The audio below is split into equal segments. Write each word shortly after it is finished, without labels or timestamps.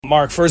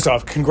Mark, first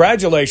off,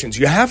 congratulations.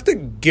 You have to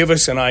give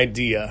us an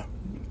idea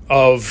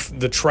of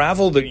the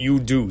travel that you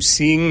do,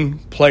 seeing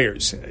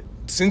players.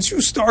 Since you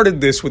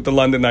started this with the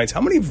London Knights,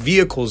 how many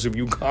vehicles have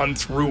you gone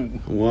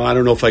through? Well, I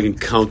don't know if I can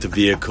count the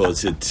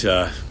vehicles.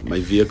 My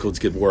vehicles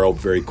get wore out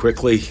very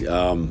quickly.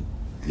 I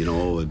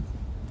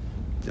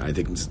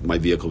think my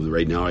vehicle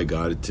right now, I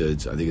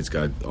think it's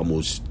got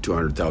almost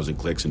 200,000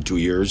 clicks in 2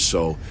 years.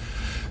 So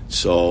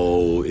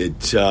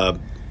it's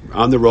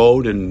on the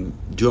road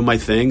and doing my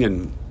thing.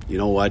 And you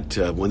know what?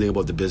 One thing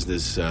about the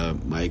business,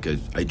 Mike, I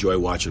enjoy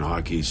watching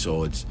hockey.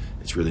 So it's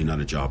really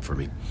not a job for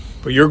me.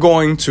 But you're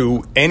going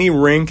to any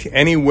rink,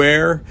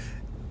 anywhere,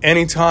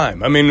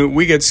 anytime. I mean,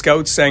 we get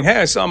scouts saying,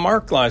 hey, I saw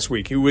Mark last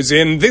week. He was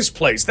in this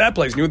place, that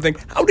place. And you would think,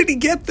 how did he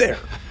get there?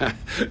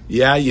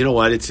 Yeah, you know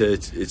what?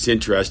 It's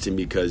interesting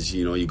because,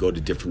 you go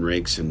to different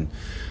rinks. And,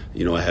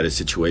 I had a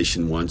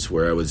situation once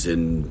where I was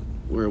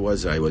where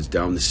was I? I was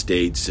down the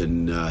States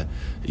and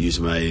used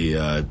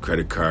my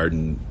credit card.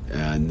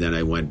 And then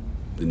I went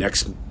the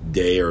next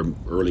day or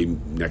early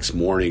next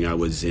morning, I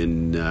was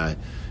in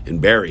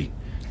Barrie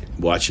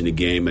watching a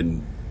game,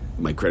 and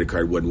my credit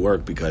card wouldn't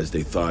work because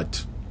they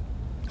thought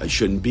I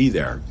shouldn't be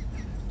there.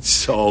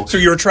 So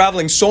you were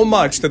traveling so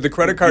much that the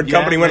credit card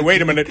company went,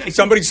 wait a minute,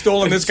 somebody's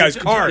stolen this guy's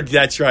card.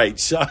 That's right.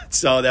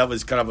 So that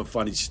was kind of a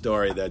funny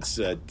story.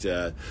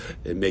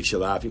 It makes you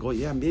laugh. You go,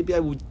 yeah, maybe I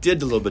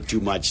did a little bit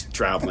too much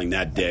traveling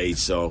that day.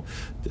 So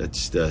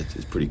it's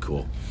pretty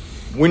cool.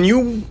 When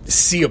you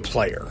see a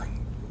player,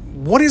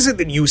 what is it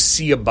that you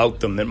see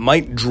about them that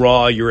might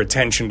draw your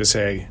attention to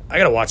say, I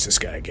got to watch this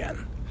guy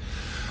again?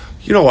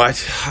 You know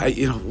what?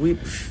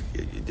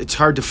 It's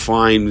hard to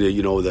find,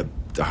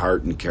 the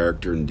heart and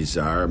character and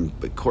desire.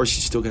 But of course,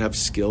 you still got to have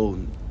skill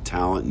and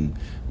talent. And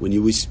when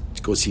you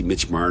go see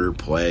Mitch Marner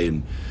play,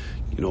 and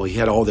he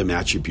had all them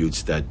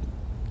attributes that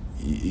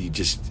he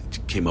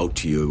just came out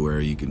to you,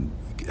 where you can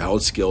all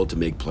skill to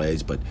make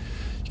plays, but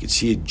you can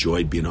see he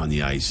enjoyed being on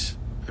the ice.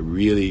 It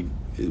really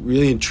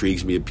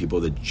intrigues me of people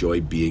that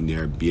enjoy being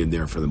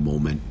there for the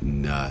moment.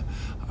 And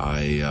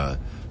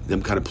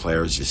them kind of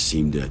players just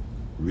seem to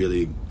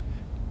really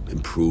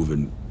improve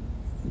in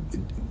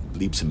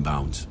leaps and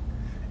bounds.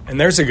 And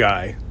there's a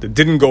guy that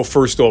didn't go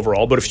first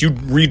overall, but if you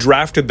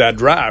redrafted that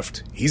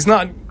draft, he's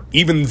not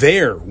even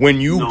there when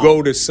you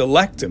go to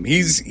select him.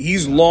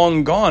 He's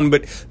long gone,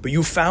 but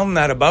you found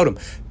that about him.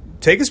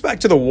 Take us back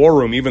to the war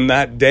room even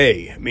that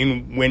day. I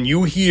mean, when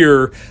you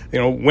hear,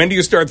 when do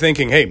you start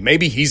thinking, hey,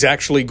 maybe he's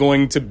actually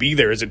going to be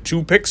there? Is it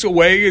 2 picks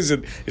away? Is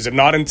it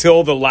not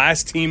until the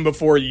last team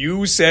before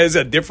you says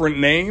a different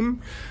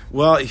name?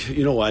 Well,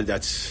 you know what?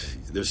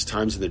 There's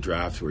times in the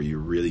draft where you're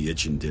really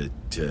itching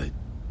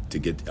to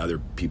get other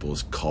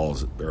people's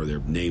calls or their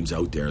names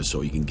out there,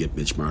 so you can get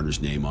Mitch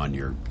Marner's name on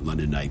your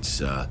London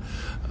Knights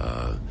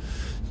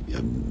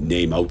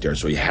name out there,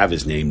 so you have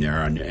his name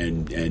there.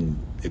 And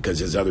because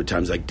there's other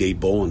times, like Dave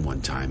Bowen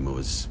one time,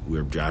 we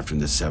were drafting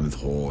the 7th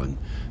hole,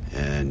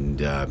 and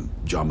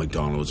John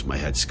McDonald was my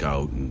head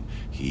scout, and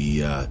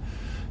I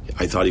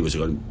thought he was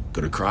going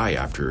to cry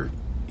after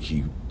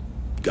he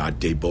got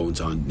Dave Bowen's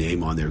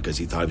name on there, because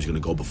he thought he was going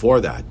to go before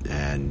that.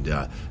 And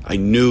I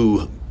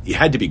knew he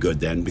had to be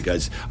good then,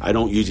 because I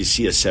don't usually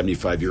see a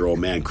 75-year-old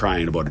man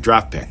crying about a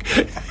draft pick.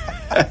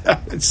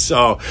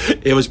 So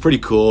it was pretty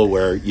cool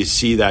where you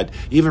see that,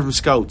 even from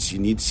scouts, you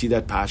need to see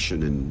that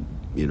passion and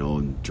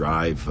and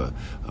drive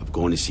of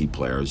going to see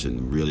players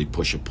and really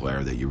push a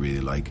player that you really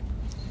like.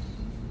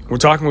 We're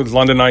talking with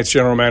London Knights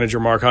general manager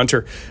Mark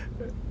Hunter.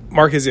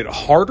 Mark, is it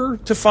harder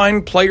to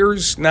find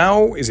players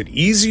now? Is it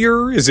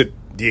easier? Is it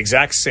the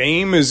exact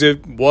same as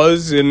it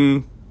was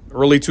in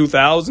early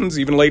 2000s,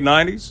 even late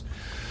 90s?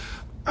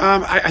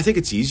 I think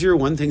it's easier.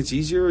 One thing, it's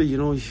easier. You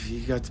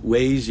got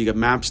Waze, you got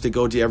maps to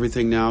go to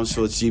everything now,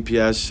 so it's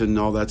GPS and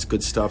all that's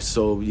good stuff.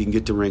 So you can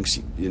get to rinks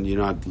and you're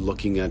not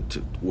looking at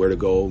where to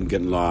go and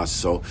getting lost.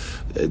 So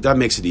that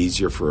makes it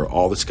easier for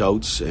all the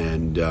scouts.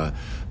 And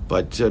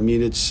but I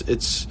mean, it's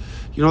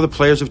the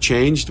players have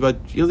changed,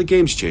 but the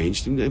game's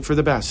changed and for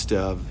the best.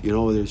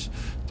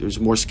 There's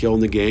more skill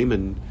in the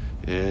game,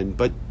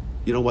 but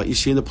you know what you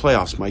see in the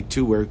playoffs, Mike,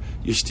 too, where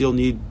you still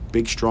need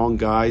big, strong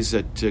guys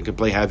that can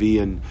play heavy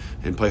and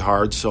play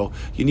hard. So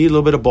you need a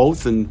little bit of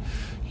both, and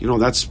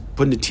that's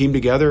putting the team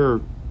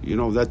together.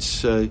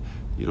 That's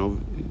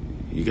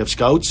you have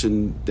scouts,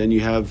 and then you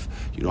have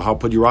how to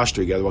put your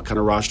roster together. What kind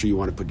of roster you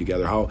want to put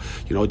together? How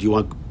do you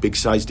want big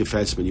size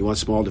defensemen? You want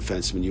small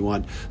defensemen? You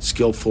want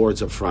skilled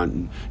forwards up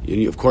front,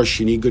 and of course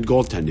you need good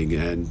goaltending.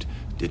 And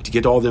to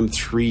get all them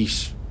 3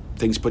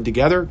 things put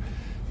together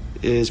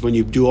is when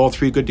you do all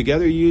 3 good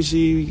together,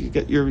 you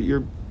get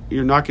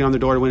you're knocking on the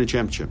door to win a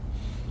championship.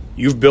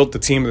 You've built the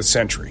team of the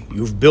century.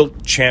 You've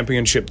built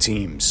championship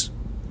teams.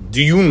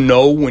 Do you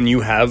know when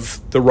you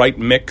have the right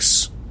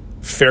mix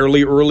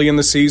fairly early in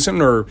the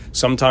season, or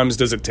sometimes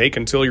does it take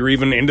until you're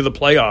even into the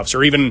playoffs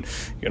or even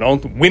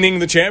winning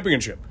the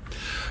championship?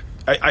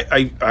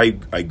 I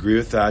agree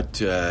with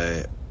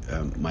that,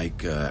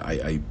 Mike.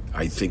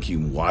 I think you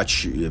can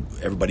watch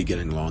everybody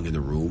getting along in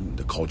the room,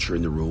 the culture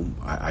in the room.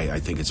 I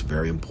think it's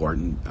very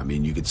important. I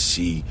mean, you could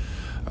see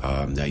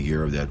that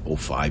year of that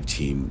 05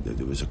 team,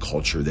 there was a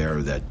culture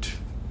there that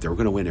they were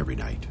going to win every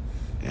night.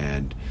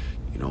 And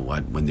you know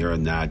what? When they're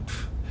in that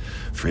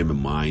frame of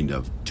mind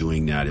of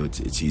doing that,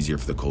 it's easier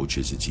for the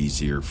coaches. It's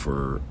easier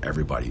for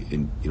everybody.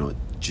 And you know,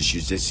 just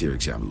use this here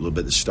example. A little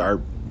bit at the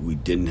start, we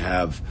didn't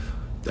have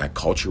that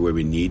culture where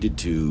we needed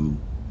to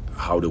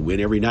how to win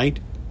every night,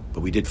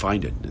 but we did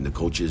find it. And the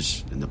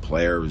coaches and the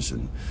players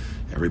and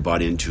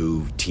everybody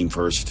into team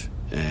first.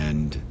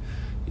 And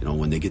you know,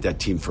 when they get that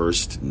team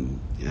first and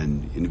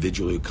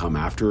individually come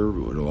after,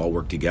 it'll all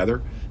work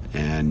together.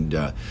 And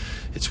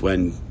it's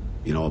when,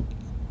 you know,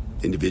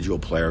 individual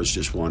players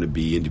just want to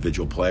be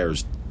individual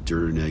players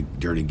during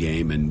a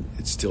game, and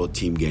it's still a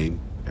team game.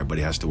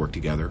 Everybody has to work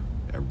together.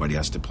 Everybody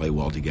has to play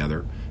well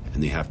together,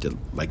 and they have to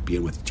like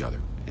being with each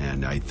other.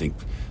 And I think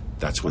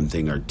that's one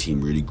thing our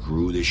team really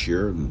grew this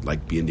year, and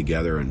like being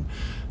together. And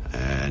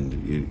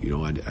you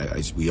know,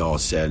 as we all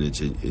said, it's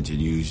a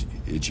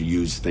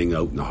used thing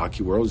out in the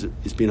hockey world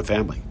is being a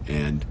family.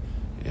 And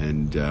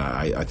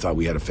I thought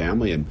we had a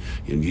family. And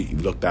you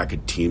look back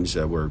at teams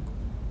that were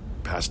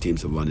past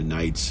teams of London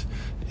Knights,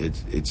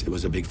 it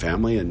was a big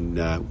family. And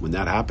when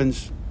that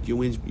happens,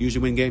 you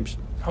usually win games.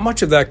 How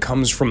much of that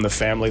comes from the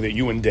family that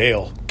you and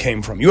Dale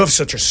came from? You have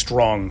such a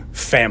strong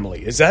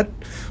family. Is that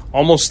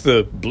almost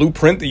the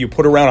blueprint that you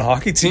put around a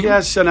hockey team?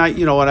 Yes, and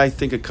I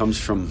think it comes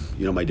from,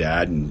 you know, my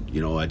dad, and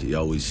you know,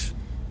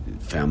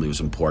 family was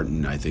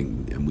important. I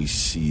think, and we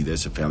see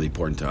this, a family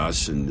important to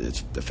us, and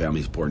the family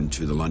is important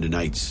to the London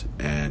Knights.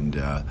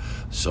 And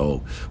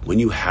so when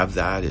you have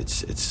that,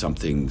 it's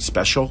something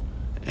special,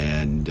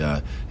 and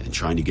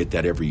trying to get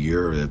that every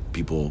year,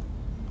 people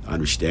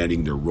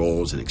understanding their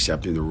roles and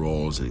accepting their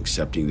roles and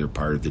accepting they're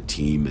part of the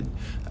team. And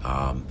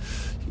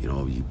you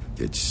know,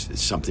 it's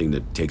something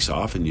that takes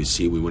off. And you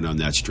see, we went on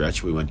that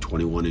stretch. We went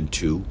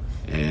 21-2,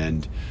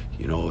 and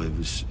you know, it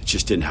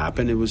just didn't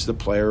happen. It was the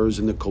players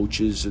and the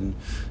coaches and,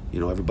 you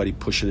know, everybody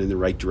pushing in the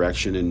right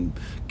direction and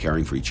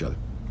caring for each other.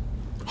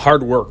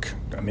 Hard work.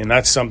 I mean,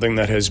 that's something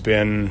that has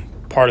been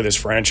part of this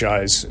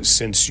franchise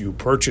since you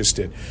purchased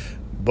it.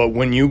 But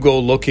when you go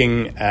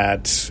looking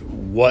at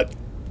what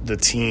the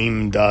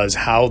team does,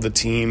 how the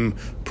team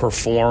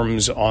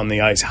performs on the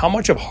ice, how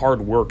much of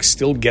hard work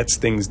still gets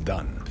things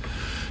done?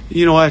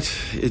 You know what?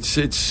 It's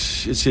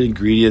an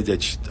ingredient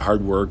that's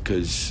hard work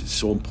is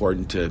so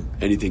important to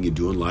anything you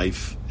do in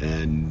life,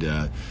 and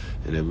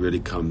it really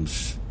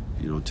comes,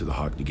 you know, to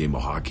the game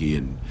of hockey,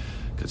 and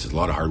because there's a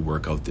lot of hard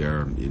work out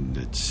there, and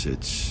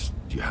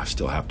you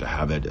still have to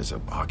have it as a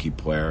hockey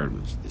player,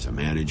 and as a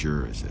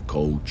manager, as a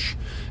coach,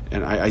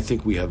 and I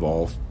think we have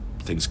all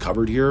things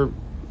covered here.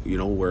 You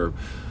know, where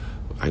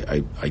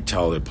I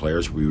tell the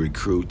players we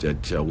recruit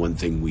that one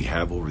thing we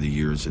have over the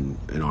years in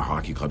our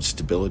hockey club,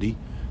 stability.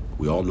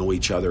 We all know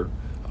each other.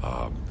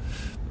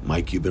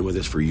 Mike, you've been with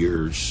us for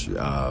years.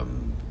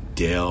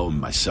 Dale, and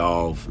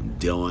myself, and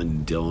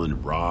Dylan,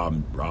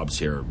 Rob's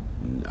here.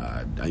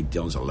 I think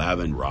Dylan's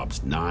 11,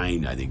 Rob's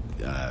 9. I think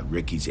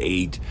Ricky's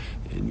 8.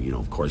 And, you know,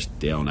 of course,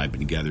 Dale and I have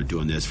been together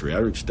doing this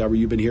forever. Stubber,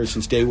 you've been here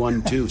since day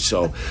one, too.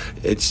 So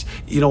it's,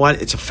 you know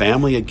what, it's a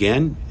family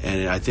again.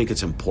 And I think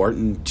it's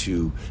important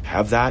to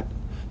have that,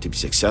 to be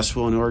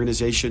successful in an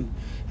organization,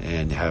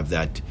 and have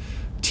that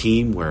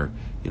team where,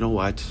 you know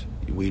what,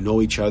 we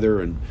know each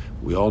other, and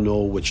we all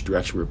know which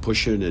direction we're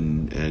pushing,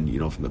 and you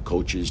know, from the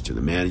coaches to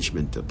the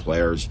management to the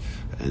players,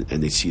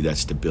 and they see that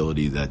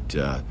stability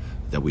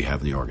that we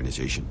have in the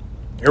organization.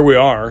 Here we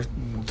are.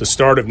 The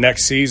start of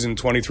next season,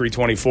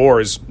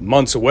 23-24, is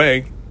months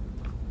away.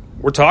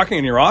 We're talking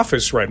in your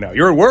office right now.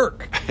 You're at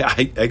work.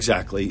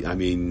 Exactly. I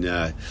mean,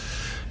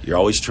 you're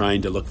always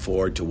trying to look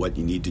forward to what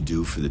you need to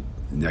do for the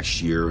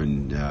next year,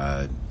 and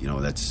you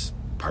know, that's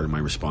part of my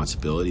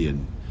responsibility.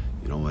 And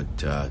you know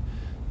what,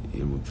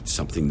 you know, it's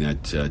something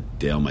that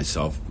Dale and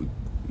myself, we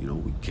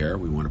care.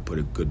 We want to put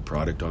a good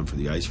product on for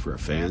the ice for our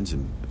fans,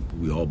 and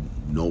we all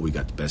know we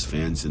got the best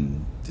fans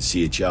in the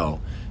CHL,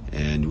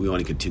 and we want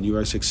to continue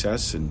our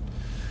success, and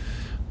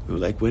we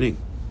like winning.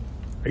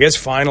 I guess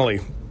finally,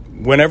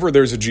 whenever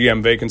there's a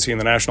GM vacancy in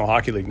the National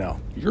Hockey League now,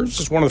 you're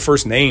just one of the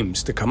first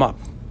names to come up.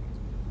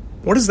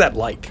 What is that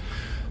like?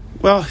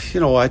 Well, you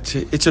know what?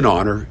 It's an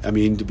honor. I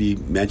mean, to be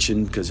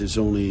mentioned, because there's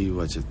only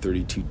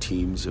 32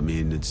 teams. I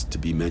mean, it's to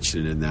be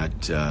mentioned in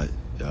that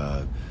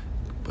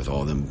with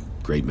all them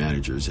great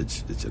managers.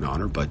 It's an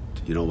honor. But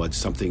you know what?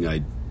 Something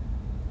I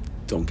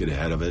don't get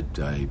ahead of it.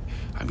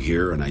 I'm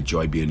here, and I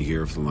enjoy being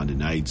here for the London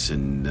Knights,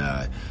 and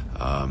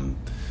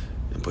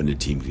putting a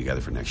team together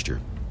for next year.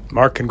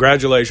 Mark,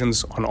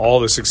 congratulations on all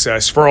the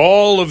success for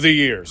all of the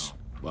years.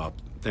 Well,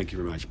 thank you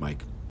very much,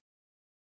 Mike.